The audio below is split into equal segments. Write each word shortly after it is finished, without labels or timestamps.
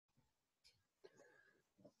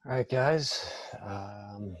All right, guys.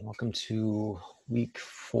 Welcome to week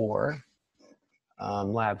 4,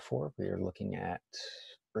 lab 4. We are looking at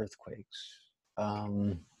earthquakes.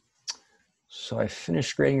 So I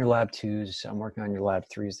finished grading your lab 2s. I'm working on your lab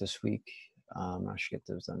 3s this week. I should get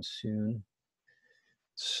those done soon.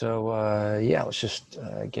 So yeah, let's just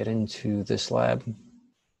get into this lab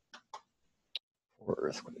for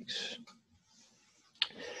earthquakes.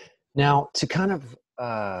 Now, to kind of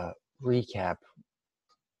recap,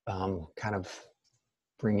 kind of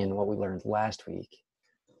bring in what we learned last week.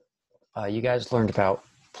 You guys learned about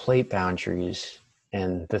plate boundaries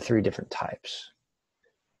and the 3 different types.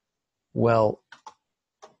 Well,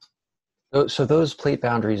 so those plate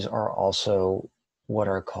boundaries are also what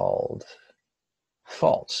are called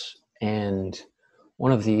faults. And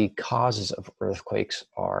one of the causes of earthquakes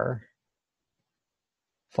are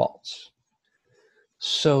faults.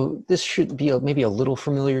 So this should be maybe a little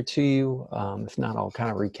familiar to you. If not, I'll kind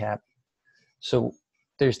of recap. So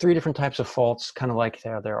there's 3 different types of faults, kind of like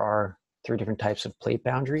there are 3 different types of plate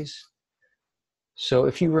boundaries. So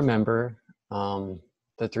if you remember,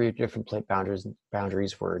 the 3 different plate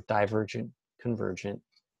boundaries were divergent, convergent,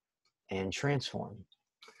 and transform.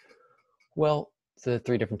 Well, the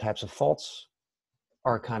 3 different types of faults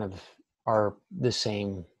are the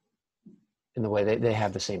same in the way they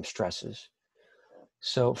have the same stresses.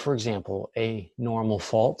 So for example, a normal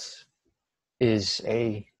fault is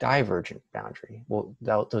a divergent boundary. Well,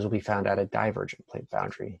 those will be found at a divergent plate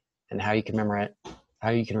boundary. And how you can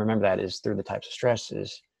remember that is through the types of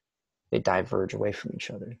stresses. They diverge away from each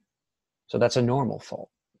other. So that's a normal fault.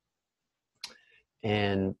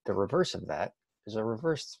 And the reverse of that is a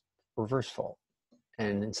reverse fault.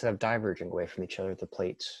 And instead of diverging away from each other, the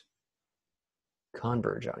plates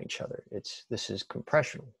converge on each other. This is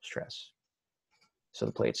compressional stress. So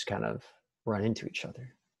the plates kind of run into each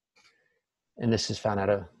other. And this is found at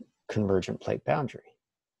a convergent plate boundary.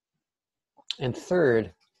 And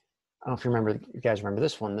third, I don't know if you guys remember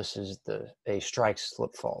this one. This is a strike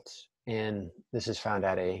slip fault. And this is found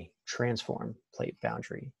at a transform plate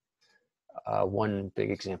boundary. One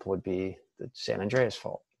big example would be the San Andreas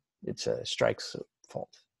fault. It's a strike slip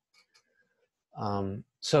fault.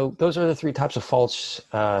 So those are the 3 types of faults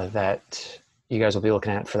that you guys will be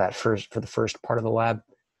looking at for the first part of the lab.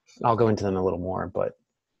 I'll go into them a little more, but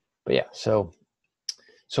yeah. So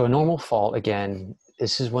a normal fault, again,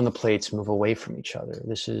 this is when the plates move away from each other.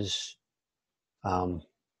 This is the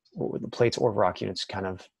plates or rock units kind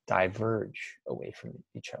of diverge away from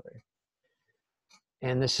each other.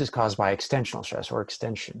 And this is caused by extensional stress or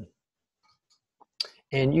extension.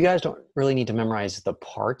 And you guys don't really need to memorize the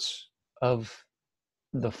parts of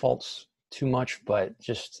the faults too much, but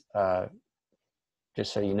just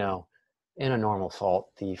so you know, in a normal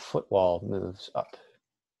fault, the footwall moves up.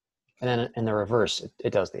 And then in the reverse,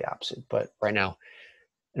 it does the opposite. But right now,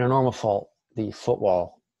 in a normal fault, the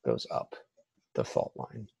footwall goes up the fault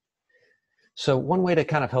line. So one way to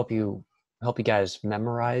kind of help you guys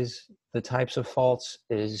memorize the types of faults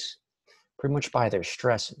is pretty much by their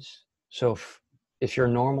stresses. So if your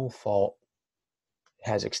normal fault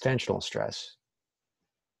has extensional stress,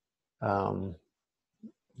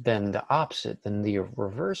 then the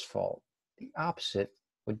reverse fault, the opposite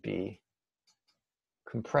would be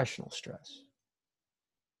compressional stress.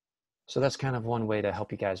 So that's kind of one way to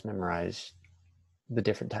help you guys memorize the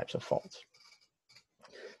different types of faults.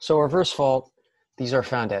 So reverse fault, these are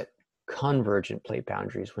found at convergent plate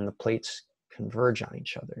boundaries when the plates converge on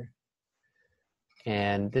each other.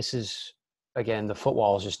 And this is, again, the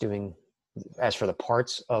footwall is just doing, as for the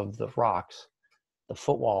parts of the rocks, the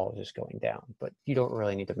footwall is just going down, but you don't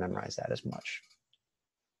really need to memorize that as much.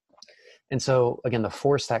 And so, again, the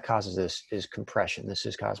force that causes this is compression. This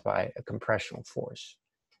is caused by a compressional force,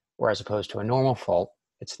 whereas opposed to a normal fault,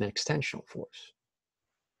 it's an extensional force.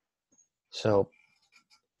 So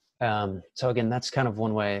again, that's kind of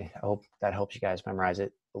one way. I hope that helps you guys memorize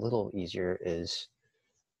it a little easier. Is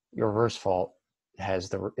your reverse fault is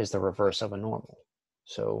the reverse of a normal.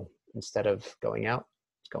 So instead of going out,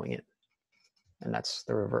 it's going in. And that's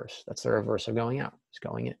the reverse. That's the reverse of going out. It's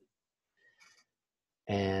going in.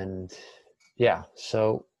 And yeah,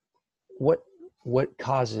 so what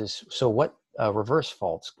reverse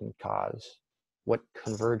faults can cause, what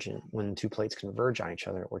convergent, when 2 plates converge on each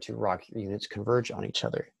other or 2 rock units converge on each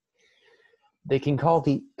other, they can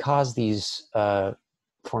cause these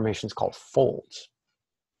formations called folds.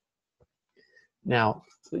 Now,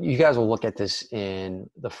 you guys will look at this in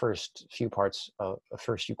the first few questions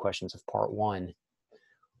of part 1.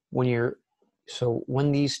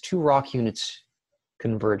 When these 2 rock units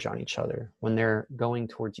converge on each other, when they're going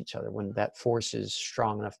towards each other, when that force is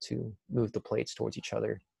strong enough to move the plates towards each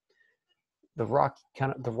other, the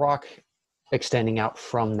rock extending out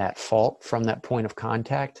from that fault, from that point of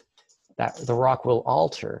contact, that the rock will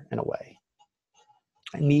alter in a way.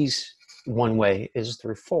 And these, one way is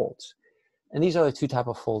through folds. And these are the two type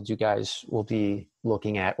of folds you guys will be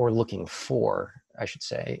looking at, or looking for, I should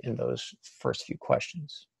say, in those first few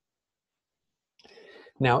questions.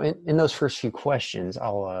 Now, in those first few questions,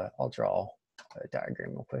 I'll draw a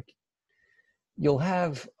diagram real quick. You'll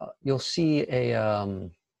see a, here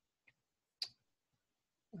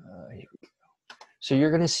we go. So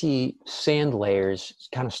you're going to see sand layers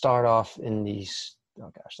kind of start off in these,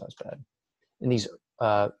 oh gosh, that was bad. In these,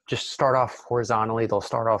 just start off horizontally. They'll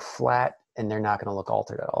start off flat and they're not going to look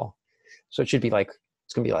altered at all. So it should be like,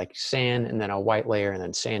 it's going to be like sand and then a white layer and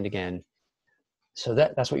then sand again. So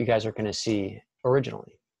that's what you guys are going to see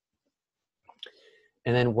originally.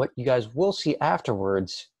 And then what you guys will see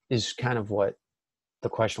afterwards is kind of what the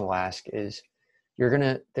question will ask is,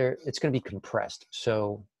 it's going to be compressed.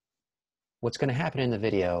 So what's going to happen in the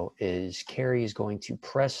video is Carrie is going to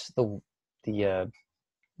press the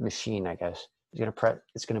machine, I guess.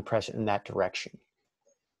 It's going to press it in that direction.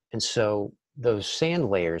 And so those sand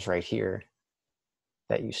layers right here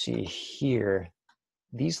that you see here,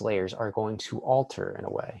 these layers are going to alter in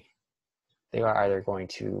a way. They are either going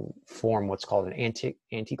to form what's called an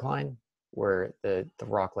anticline, where the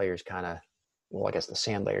rock layers kind of, well, I guess the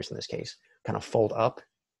sand layers in this case, kind of fold up,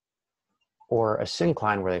 or a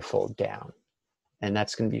syncline where they fold down. And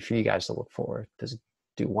that's going to be for you guys to look for. Does it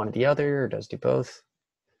do one or the other, or does it do both?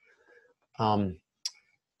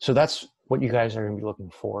 So that's what you guys are going to be looking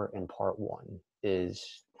for in part one,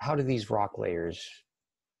 is how do these rock layers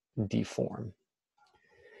deform?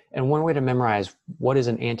 And one way to memorize what is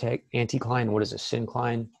an anticline, what is a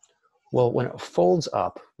syncline? Well, when it folds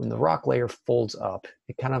up, when the rock layer folds up,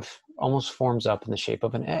 it kind of almost forms up in the shape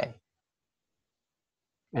of an A.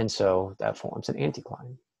 And so that forms an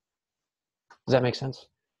anticline. Does that make sense?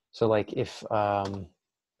 So like if,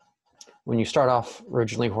 when you start off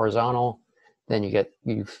originally horizontal, then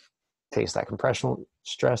you face that compressional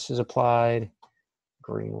stress is applied.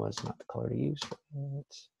 Green was not the color to use for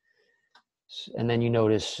it. And then you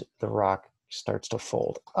notice the rock starts to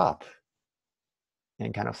fold up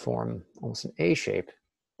and kind of form almost an A shape.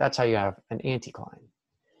 That's how you have an anticline.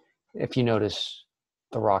 If you notice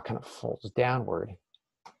the rock kind of folds downward,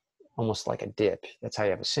 almost like a dip, that's how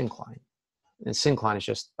you have a syncline. And syncline is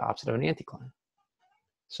just the opposite of an anticline.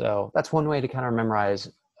 So that's one way to kind of memorize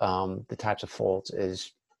the types of folds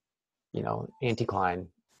is, anticline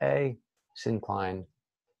A, syncline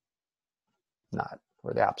not,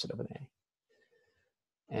 or the opposite of an A.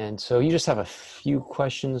 And so you just have a few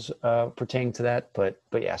questions pertaining to that, but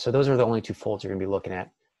yeah, so those are the only two folds you're gonna be looking at,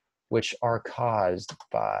 which are caused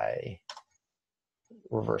by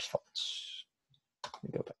reverse faults. Let me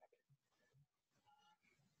go back.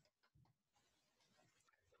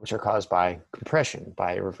 Which are caused by compression,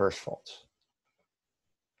 by reverse faults.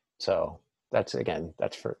 So that's, again,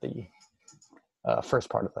 that's for the first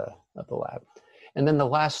part of the lab. And then the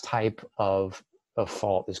last type of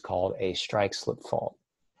fault is called a strike-slip fault.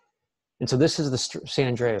 And so this is the San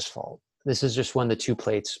Andreas fault. This is just when the two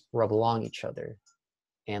plates rub along each other.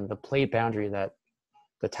 And the plate boundary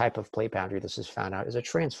the type of plate boundary this is found out is a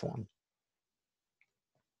transform.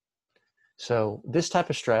 So this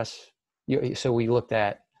type of stress, so we looked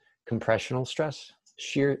at compressional stress,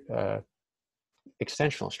 shear,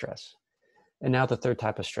 extensional stress. And now the third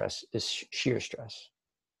type of stress is shear stress.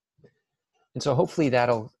 And so hopefully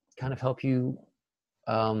that'll kind of help you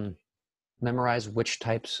memorize which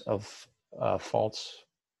types of faults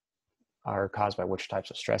are caused by which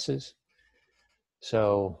types of stresses.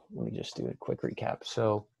 So let me just do a quick recap.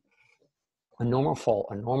 So a normal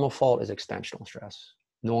fault is extensional stress.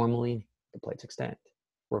 Normally the plates extend.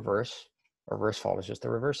 A reverse fault is just the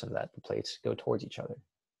reverse of that. The plates go towards each other.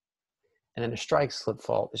 And then a strike-slip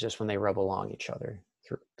fault is just when they rub along each other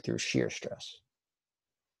through shear stress.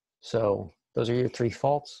 So those are your three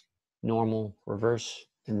faults: normal, reverse,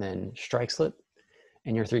 and then strike-slip.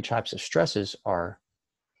 And your three types of stresses are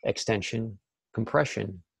extension,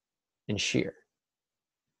 compression, and shear.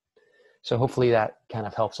 So hopefully that kind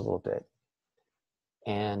of helps a little bit.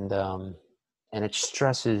 And it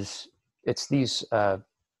stresses, it's these,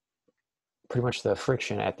 pretty much the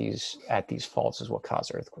friction at these faults is what cause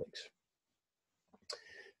earthquakes.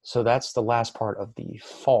 So that's the last part of the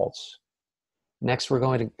faults. Next, we're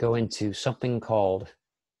going to go into something called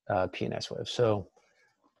P&S waves. So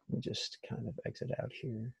let me just kind of exit out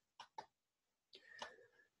here.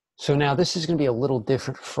 So now this is going to be a little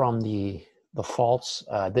different from the faults.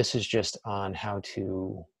 This is just on how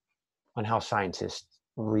scientists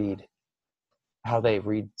read how they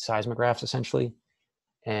read seismographs essentially,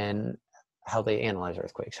 and how they analyze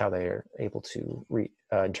earthquakes, how they are able to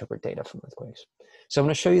interpret data from earthquakes. So I'm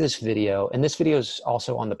going to show you this video, and this video is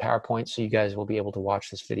also on the PowerPoint, so you guys will be able to watch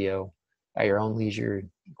this video at your own leisure.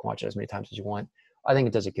 You can watch it as many times as you want. I think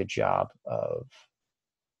it does a good job of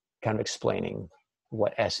kind of explaining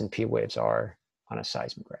what S and P waves are on a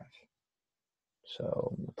seismograph. So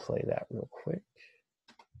I'm going to play that real quick.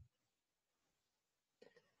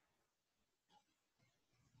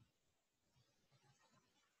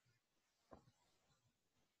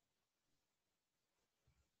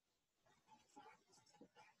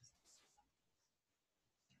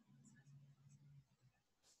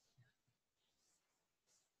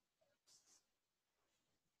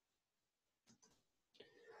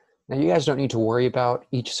 Now, you guys don't need to worry about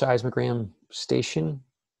each seismogram station,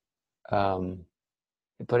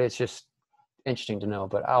 but it's just interesting to know.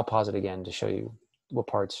 But I'll pause it again to show you what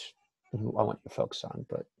parts I want you to focus on.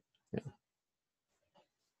 But yeah.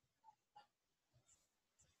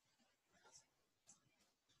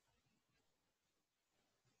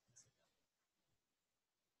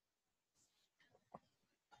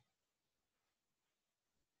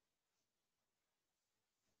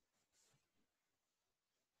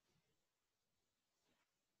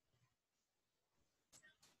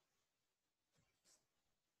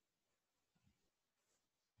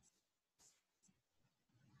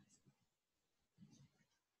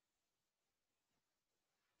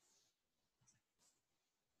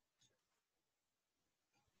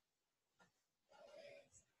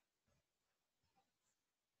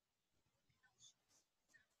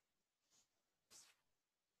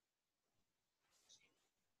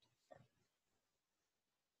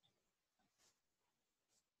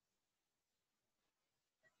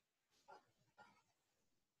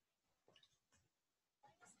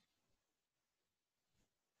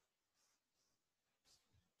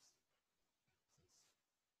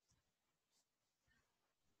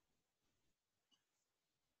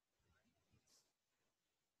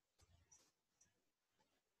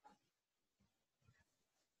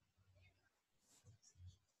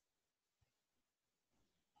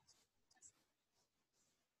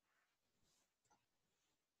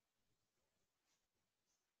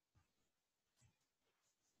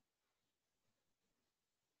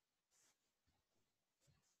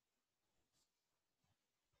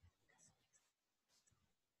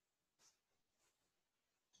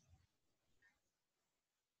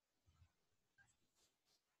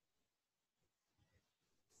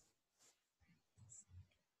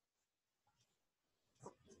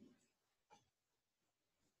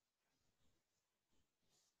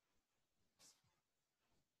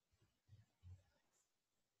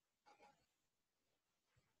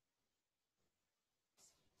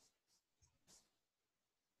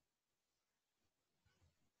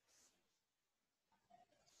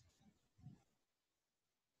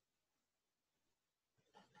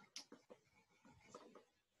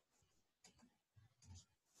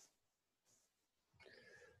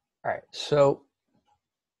 All right, so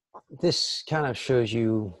this kind of shows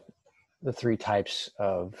you the three types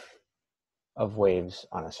of waves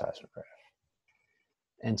on a seismograph.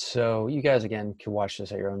 And so you guys, again, can watch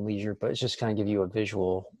this at your own leisure, but it's just kind of give you a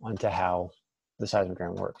visual onto how the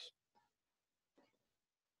seismogram works.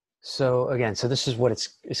 So again, so this is what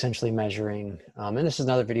it's essentially measuring. And this is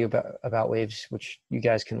another video about waves, which you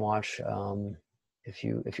guys can watch if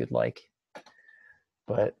you'd like.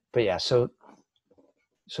 But yeah, so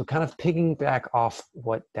kind of piggyback off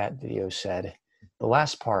what that video said, the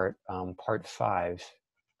last part, part 5,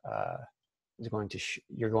 is going to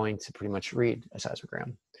you're going to pretty much read a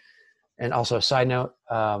seismogram. And also a side note,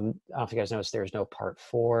 I don't know if you guys noticed, there's no part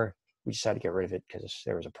 4. We decided to get rid of it because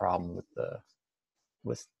there was a problem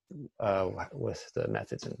with the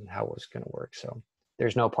methods and how it was going to work. So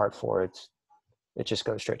there's no part 4. It just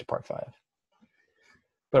goes straight to part 5.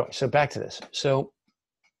 But so back to this.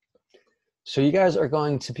 So you guys are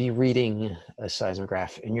going to be reading a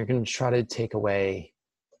seismograph, and you're going to try to take away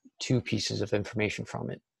 2 pieces of information from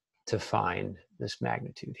it to find this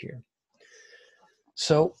magnitude here.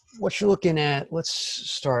 So what you're looking at, let's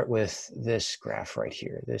start with this graph right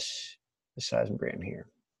here, this seismogram here.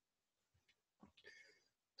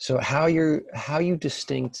 So how you're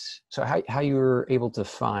able to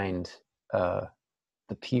find the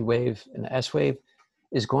P wave and the S wave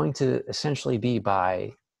is going to essentially be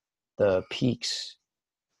by the peaks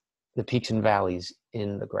and valleys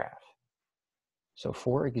in the graph. So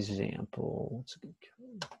for example,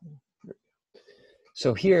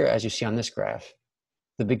 so here, as you see on this graph,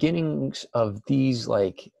 the beginnings of these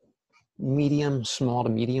like small to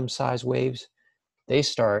medium size waves, they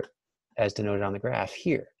start as denoted on the graph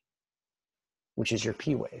here, which is your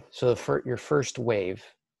P wave. So your first wave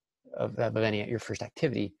of your first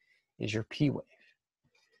activity is your P wave.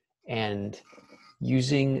 And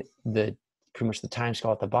using pretty much the time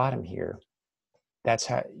scale at the bottom here, that's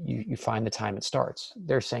how you find the time it starts.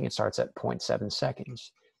 They're saying it starts at 0.7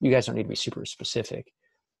 seconds. You guys don't need to be super specific,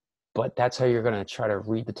 but that's how you're going to try to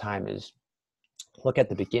read the time, is look at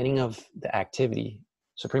the beginning of the activity.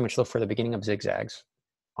 So pretty much look for the beginning of zigzags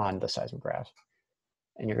on the seismograph,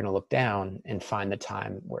 and you're going to look down and find the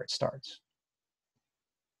time where it starts.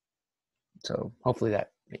 So hopefully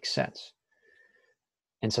that makes sense.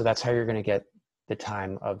 And so that's how you're going to get the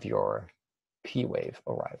time of your P wave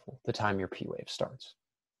arrival, the time your P wave starts.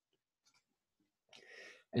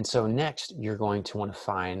 And so next, you're going to want to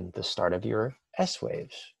find the start of your S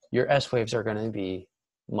waves. Your S waves are going to be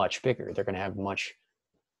much bigger. They're going to have much,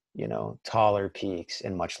 taller peaks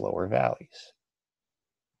and much lower valleys.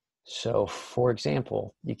 So for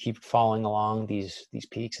example, you keep following along these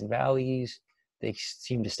peaks and valleys. They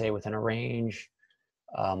seem to stay within a range.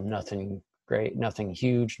 Nothing great, nothing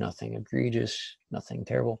huge, nothing egregious, nothing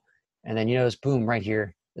terrible. And then you notice, boom, right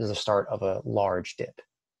here is the start of a large dip,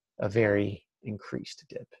 a very increased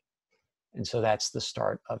dip. And so that's the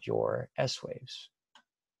start of your S waves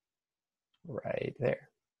right there.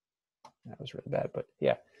 That was really bad, but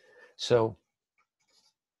yeah. So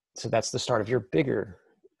that's the start of your bigger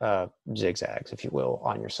zigzags, if you will,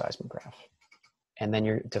 on your seismograph. And then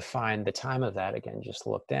you're to find the time of that, again, just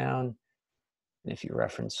look down. And if you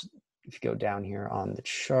go down here on the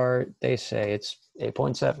chart, they say it's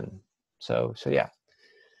 8.7. So yeah.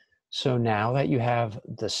 So now that you have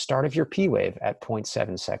the start of your P wave at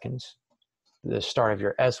 0.7 seconds, the start of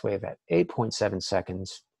your S wave at 8.7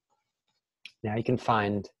 seconds, now you can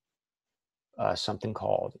find something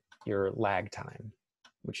called your lag time,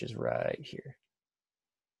 which is right here.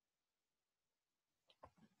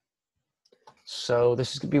 So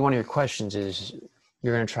this is going to be one of your questions, is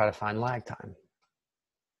you're going to try to find lag time.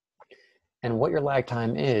 And what your lag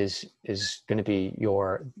time is going to be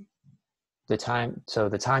the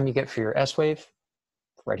time you get for your S wave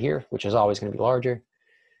right here, which is always going to be larger.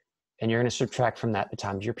 And you're going to subtract from that the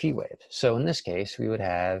time of your P wave. So in this case, we would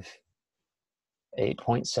have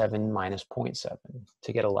 8.7 minus 0.7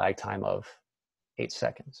 to get a lag time of 8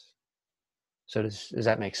 seconds. So does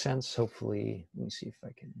that make sense? Hopefully, let me see if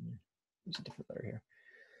I can use a different letter here.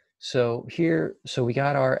 So we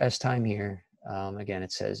got our S time here. Again,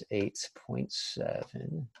 it says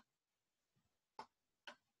 8.7.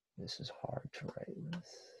 This is hard to write with,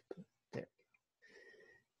 but there.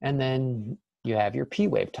 And then you have your P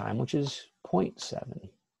wave time, which is 0.7.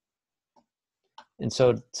 And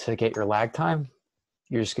so to get your lag time,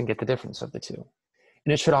 you're just going to get the difference of the two.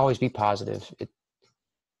 And it should always be positive. It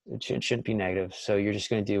shouldn't be negative. So you're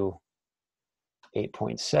just going to do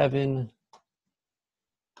 8.7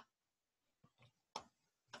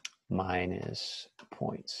 minus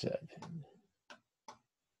 0.7.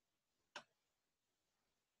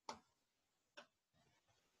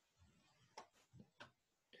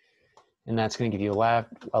 And that's going to give you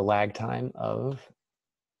a lag time of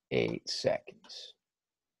 8 seconds.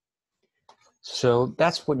 So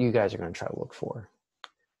that's what you guys are going to try to look for.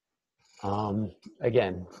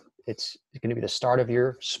 Again, it's going to be the start of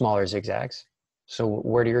your smaller zigzags. So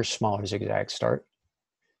where do your smaller zigzags start?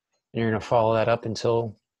 And you're going to follow that up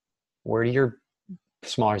until where do your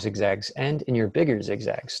smaller zigzags end and your bigger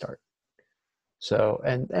zigzags start. So,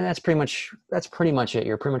 and that's pretty much it.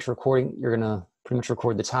 You're going to pretty much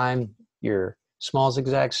record the time your small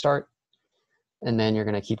zigzags start, and then you're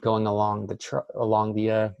going to keep going along the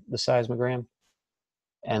seismogram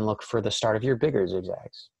and look for the start of your bigger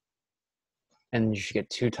zigzags. And you should get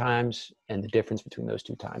 2 times, and the difference between those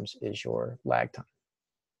 2 times is your lag time.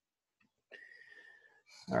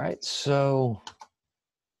 All right, so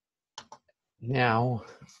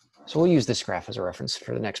we'll use this graph as a reference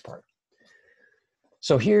for the next part.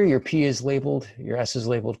 So here your P is labeled, your S is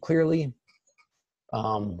labeled clearly.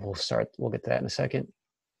 We'll get to that in a second.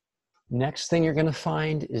 Next thing you're going to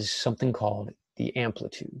find is something called the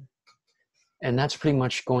amplitude. And that's pretty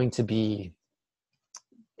much going to be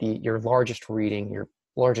your largest reading, your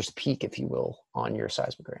largest peak, if you will, on your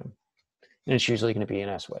seismogram. And it's usually going to be an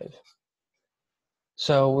S wave.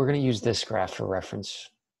 So we're going to use this graph for reference,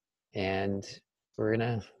 and we're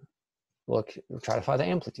going to try to find the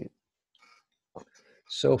amplitude.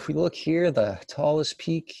 So if we look here, the tallest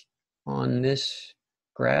peak on this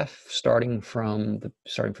graph, starting from the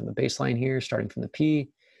baseline here, starting from the P,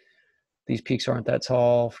 these peaks aren't that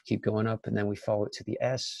tall, keep going up, and then we follow it to the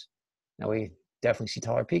S. Now we definitely see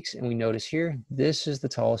taller peaks, and we notice here, this is the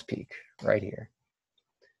tallest peak right here.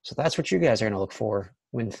 So that's what you guys are going to look for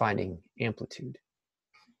when finding amplitude.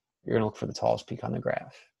 You're going to look for the tallest peak on the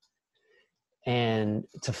graph. And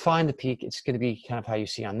to find the peak, it's going to be kind of how you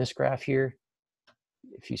see on this graph here.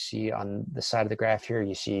 If you see on the side of the graph here,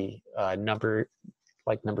 you see a number,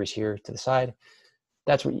 like numbers here to the side.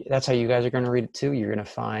 That's how you guys are going to read it too. You're going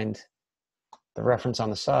to find the reference on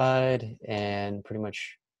the side and pretty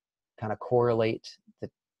much kind of correlate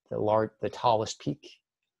the tallest peak,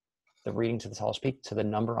 the reading to the tallest peak, to the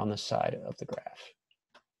number on the side of the graph,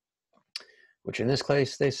 which in this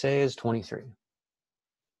case they say is 23.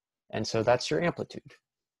 And so that's your amplitude,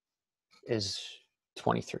 is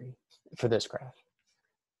 23 for this graph.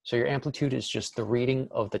 So your amplitude is just the reading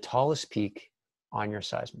of the tallest peak on your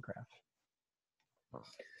seismic graph.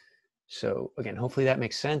 So again, hopefully that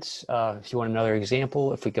makes sense. If you want another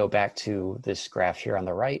example, if we go back to this graph here on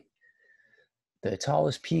the right, the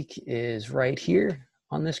tallest peak is right here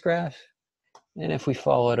on this graph. And if we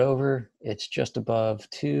follow it over, it's just above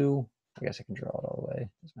 2. I guess I can draw it all the way,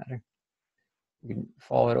 doesn't matter. You can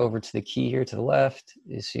follow it over to the key here to the left.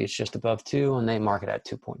 You see it's just above 2, and they mark it at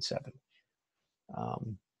 2.7.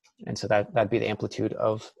 And so that'd be the amplitude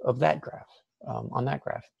of that graph, on that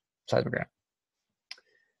graph, seismic graph.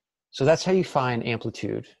 So that's how you find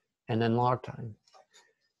amplitude and then log time.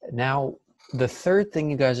 Now, the third thing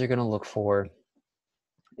you guys are going to look for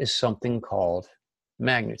is something called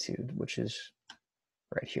magnitude, which is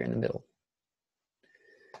right here in the middle.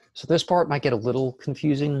 So this part might get a little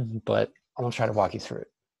confusing, but I'm going to try to walk you through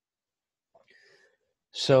it.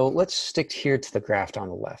 So let's stick here to the graph on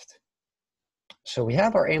the left. So we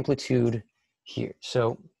have our amplitude here.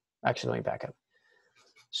 So actually, let me back up.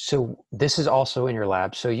 So this is also in your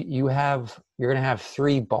lab. So you're going to have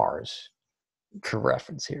 3 bars for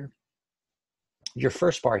reference here. Your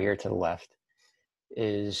first bar here to the left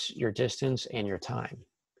is your distance and your time.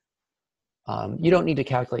 You don't need to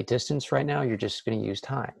calculate distance right now. You're just going to use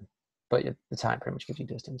time, but the time pretty much gives you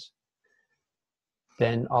distance.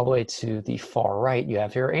 Then all the way to the far right, you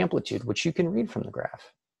have your amplitude, which you can read from the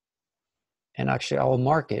graph. And actually, I will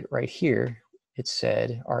mark it right here. It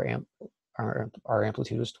said our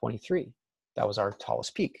amplitude was 23. That was our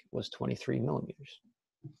tallest peak, was 23 millimeters.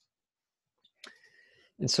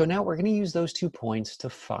 And so now we're going to use those 2 points to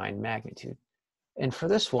find magnitude. And for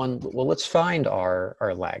this one, well, let's find our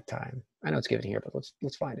lag time. I know it's given here, but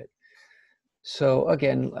let's find it. So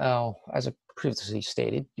again, as I previously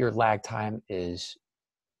stated, your lag time is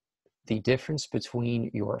the difference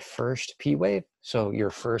between your first P wave, so your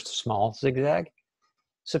first small zigzag,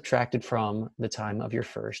 subtracted from the time of your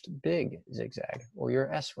first big zigzag, or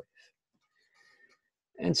your S wave.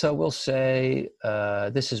 And so we'll say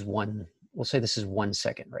this is 1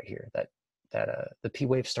 second right here, that the P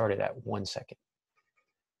wave started at 1 second.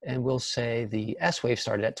 And we'll say the S wave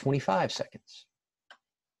started at 25 seconds.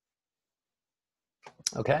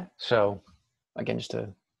 Okay, so again, just to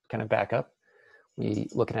kind of back up,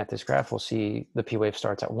 looking at this graph, we'll see the P wave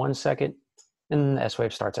starts at 1 second and the S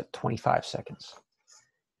wave starts at 25 seconds.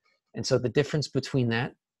 And so the difference between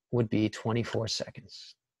that would be 24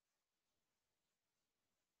 seconds.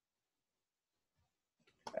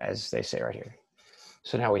 As they say right here.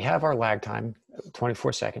 So now we have our lag time,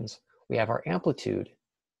 24 seconds. We have our amplitude,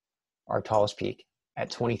 our tallest peak,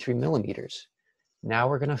 at 23 millimeters. Now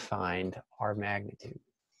we're going to find our magnitude.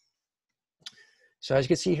 So as you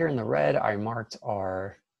can see here in the red, I marked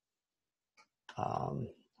our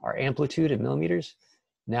amplitude in millimeters.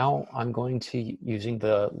 Now I'm going to, using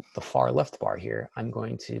the far left bar here, I'm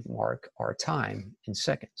going to mark our time in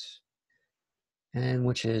seconds, and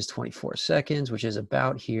which is 24 seconds, which is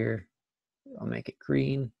about here. I'll make it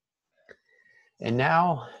green. And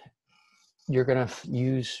now you're going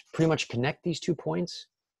to pretty much connect these 2 points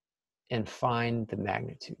and find the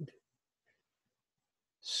magnitude.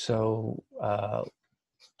 So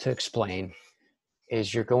to explain,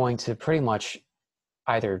 is you're going to pretty much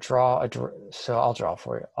either draw so I'll draw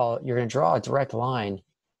for you. You're going to draw a direct line,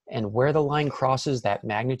 and where the line crosses that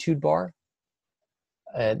magnitude bar,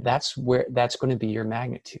 that's going to be your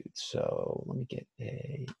magnitude. So let me get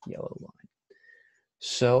a yellow line.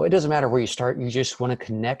 So it doesn't matter where you start. You just want to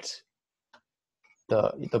connect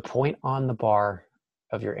the point on the bar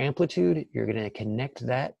of your amplitude. You're going to connect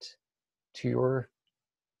that to your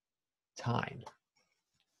time.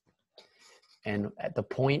 And at the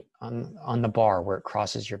point on the bar where it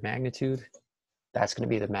crosses your magnitude, that's going to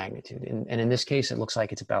be the magnitude. And in this case, it looks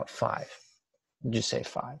like it's about 5. Just say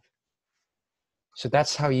 5. So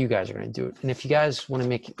that's how you guys are going to do it. And if you guys want to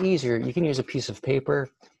make it easier, you can use a piece of paper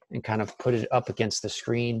and kind of put it up against the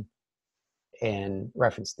screen and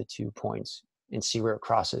reference the 2 points and see where it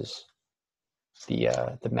crosses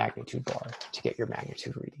the magnitude bar to get your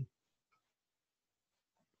magnitude reading.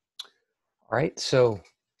 All right, so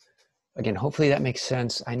again, hopefully that makes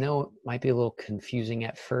sense. I know it might be a little confusing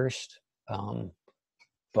at first,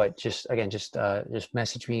 but just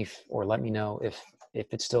message me or let me know if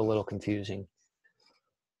it's still a little confusing.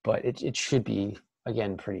 But it should be,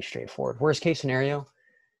 again, pretty straightforward. Worst case scenario,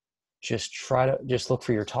 just look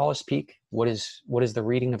for your tallest peak. What is the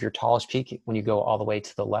reading of your tallest peak when you go all the way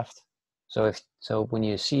to the left? So when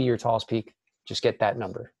you see your tallest peak, just get that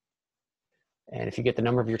number. And if you get the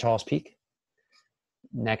number of your tallest peak,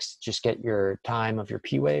 next just get your time of your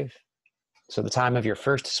P wave. So the time of your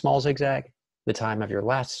first small zigzag, the time of your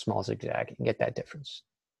last small zigzag, and get that difference.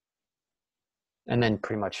 And then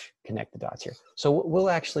pretty much connect the dots here. So we'll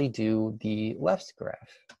actually do the left graph,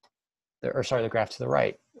 the graph to the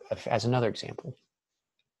right as another example.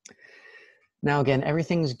 Now again,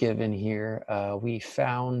 everything's given here. We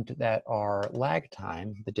found that our lag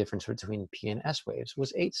time, the difference between P and S waves,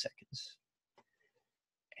 was 8 seconds.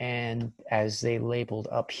 And as they labeled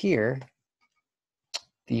up here,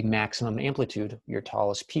 the maximum amplitude, your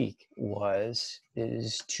tallest peak, is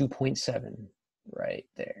 2.7 right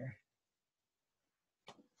there.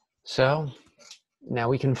 So now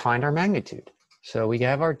we can find our magnitude. So we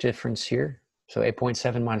have our difference here. So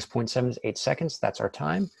 8.7 minus 0.7 is 8 seconds. That's our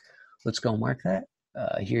time. Let's go mark that.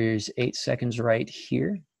 Here's 8 seconds right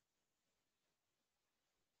here.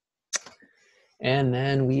 And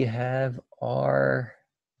then we have our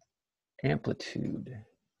amplitude.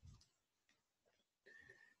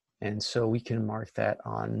 And so we can mark that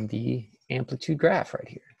on the amplitude graph right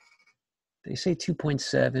here. They say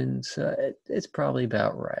 2.7, so it's probably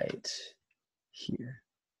about right here.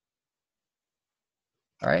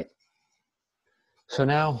 All right. So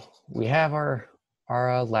now we have our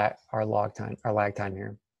lag time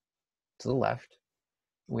here to the left.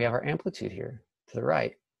 We have our amplitude here to the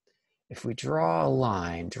right. If we draw a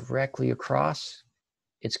line directly across,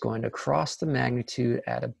 it's going to cross the magnitude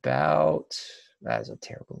at about, that is a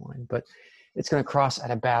terrible line, but it's going to cross at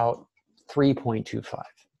about 3.25.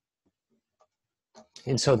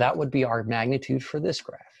 And so that would be our magnitude for this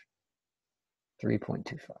graph,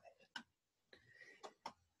 3.25.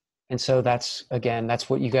 And so that's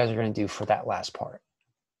what you guys are going to do for that last part,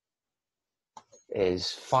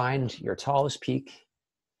 is find your tallest peak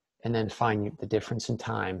and then find the difference in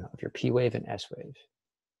time of your P wave and S wave.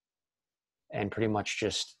 And pretty much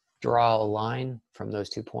just draw a line from those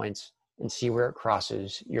 2 points and see where it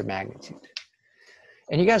crosses your magnitude.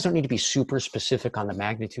 And you guys don't need to be super specific on the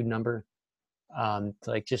magnitude number.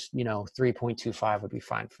 Like just, 3.25 would be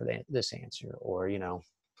fine for this answer, or,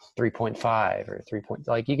 3.5 or 3 point,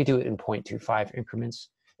 like you could do it in 0.25 increments.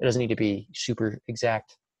 It doesn't need to be super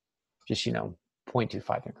exact, just,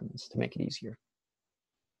 0.25 increments to make it easier.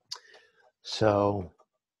 So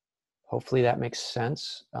hopefully that makes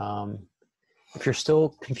sense. If you're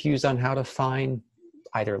still confused on how to find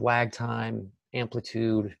either lag time,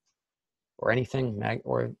 amplitude, or anything,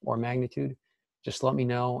 or magnitude, just let me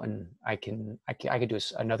know, and I could do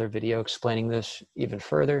another video explaining this even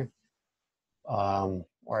further,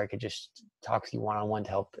 or I could just talk with you one-on-one to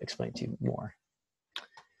help explain to you more.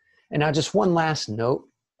 And now just one last note.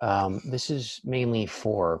 This is mainly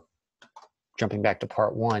for jumping back to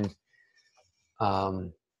part one.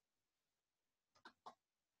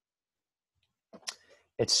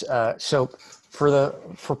 It's so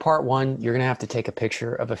for part one, you're gonna have to take a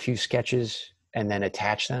picture of a few sketches and then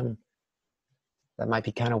attach them. That might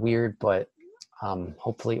be kind of weird, but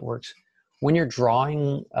hopefully it works. When you're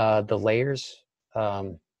drawing the layers,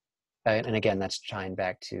 and again, that's tying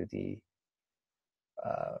back to the,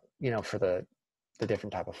 for the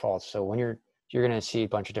different type of faults. So when you're going to see a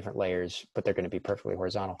bunch of different layers, but they're going to be perfectly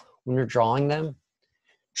horizontal. When you're drawing them,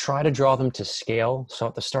 try to draw them to scale. So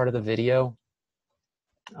at the start of the video,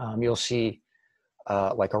 you'll see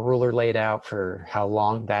like a ruler laid out for how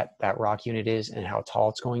long that rock unit is and how tall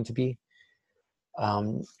it's going to be.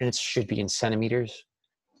 And it should be in centimeters.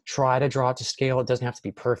 Try to draw it to scale. It doesn't have to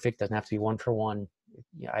be perfect. Doesn't have to be 1 for 1.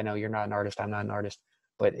 Yeah, I know you're not an artist. I'm not an artist,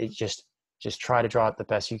 but it just try to draw it the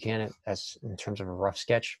best you can as in terms of a rough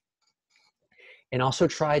sketch. And also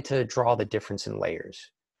try to draw the difference in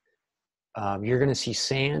layers. You're going to see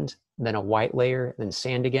sand, then a white layer, then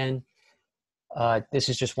sand again. This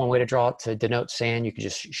is just one way to draw it. To denote sand, you can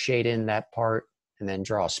just shade in that part and then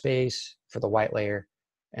draw a space for the white layer.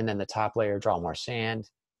 And then the top layer, draw more sand.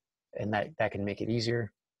 And that can make it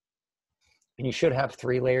easier. And you should have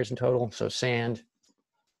 3 layers in total. So sand,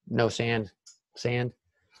 no sand, sand.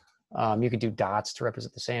 You could do dots to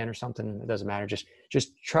represent the sand or something. It doesn't matter. Just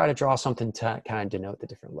try to draw something to kind of denote the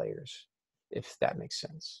different layers, if that makes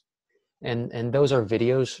sense. And those are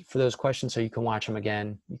videos for those questions, so you can watch them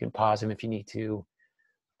again. You can pause them if you need to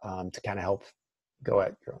kind of help go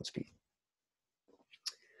at your own speed.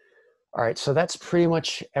 All right, so that's pretty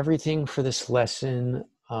much everything for this lesson.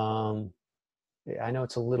 I know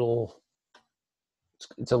it's a little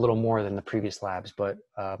more than the previous labs, but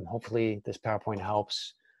hopefully this PowerPoint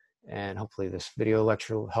helps, and hopefully this video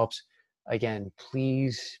lecture helps. Again,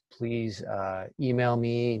 please email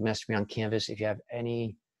me, message me on Canvas if you have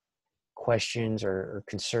any questions or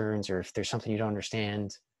concerns, or if there's something you don't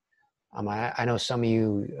understand. I know some of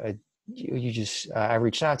you, I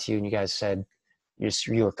reached out to you and you guys said you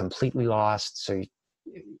were completely lost. So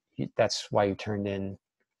that's why you turned in,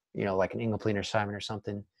 like an English assignment or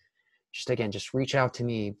something. Just reach out to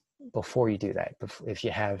me before you do that. If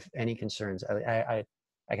you have any concerns, I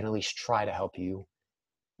can at least try to help you,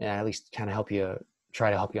 and at least kind of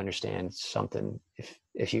try to help you understand something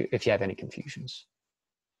if you have any confusions.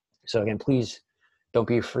 So again, please don't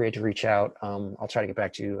be afraid to reach out. I'll try to get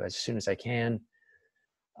back to you as soon as I can.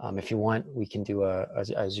 If you want, we can do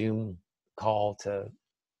a Zoom call to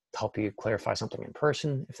help you clarify something in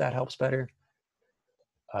person, if that helps better.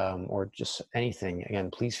 Or just anything. Again,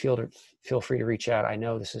 please feel free to reach out. I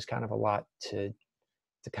know this is kind of a lot to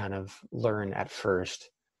kind of learn at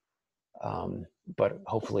first, but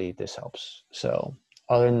hopefully this helps. So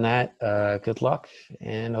other than that, good luck,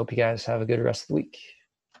 and hope you guys have a good rest of the week.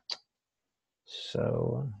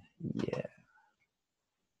 So yeah.